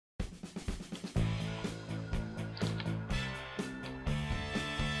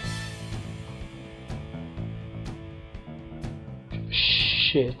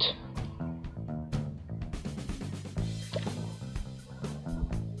shit.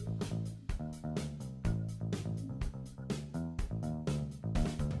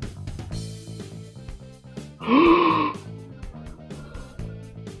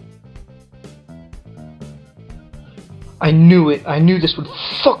 I knew it. I knew this would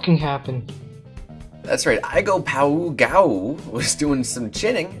fucking happen. That's right, Igo Pau Gao was doing some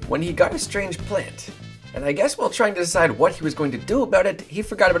chinning when he got a strange plant. And I guess while trying to decide what he was going to do about it, he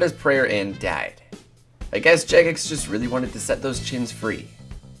forgot about his prayer and died. I guess Jagex just really wanted to set those chins free.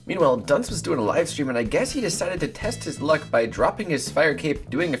 Meanwhile, Dunce was doing a live stream and I guess he decided to test his luck by dropping his fire cape,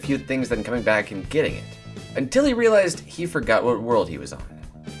 doing a few things, then coming back and getting it. Until he realized he forgot what world he was on.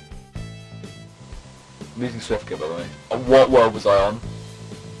 Losing Swiftkick, by the way. What world was I on?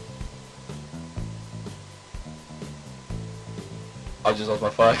 I just lost my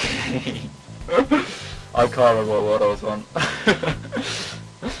fire cape. I can't remember what world I was on.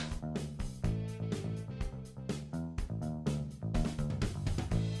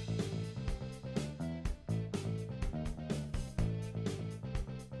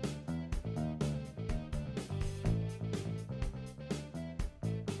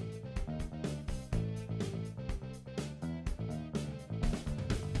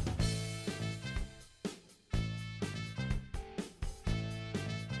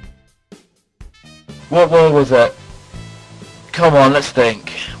 What world was it? Come on, let's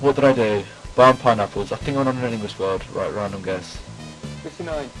think. What did I do? Barn pineapples. I think I'm on an English world. Right, random guess.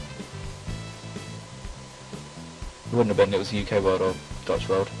 59. It wouldn't have been. It was a UK world or Dutch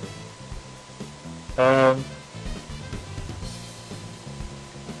world. Right,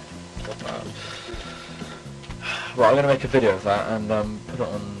 I'm gonna make a video of that and put it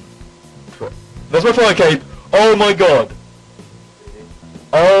on Twitter. There's my fire cape! Oh my god!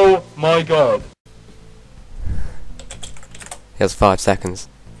 Oh my god! He has 5 seconds.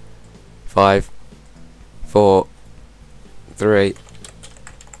 5, 4, 3,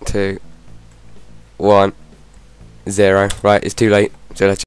 2, 1, 0. Right, it's too late. So let's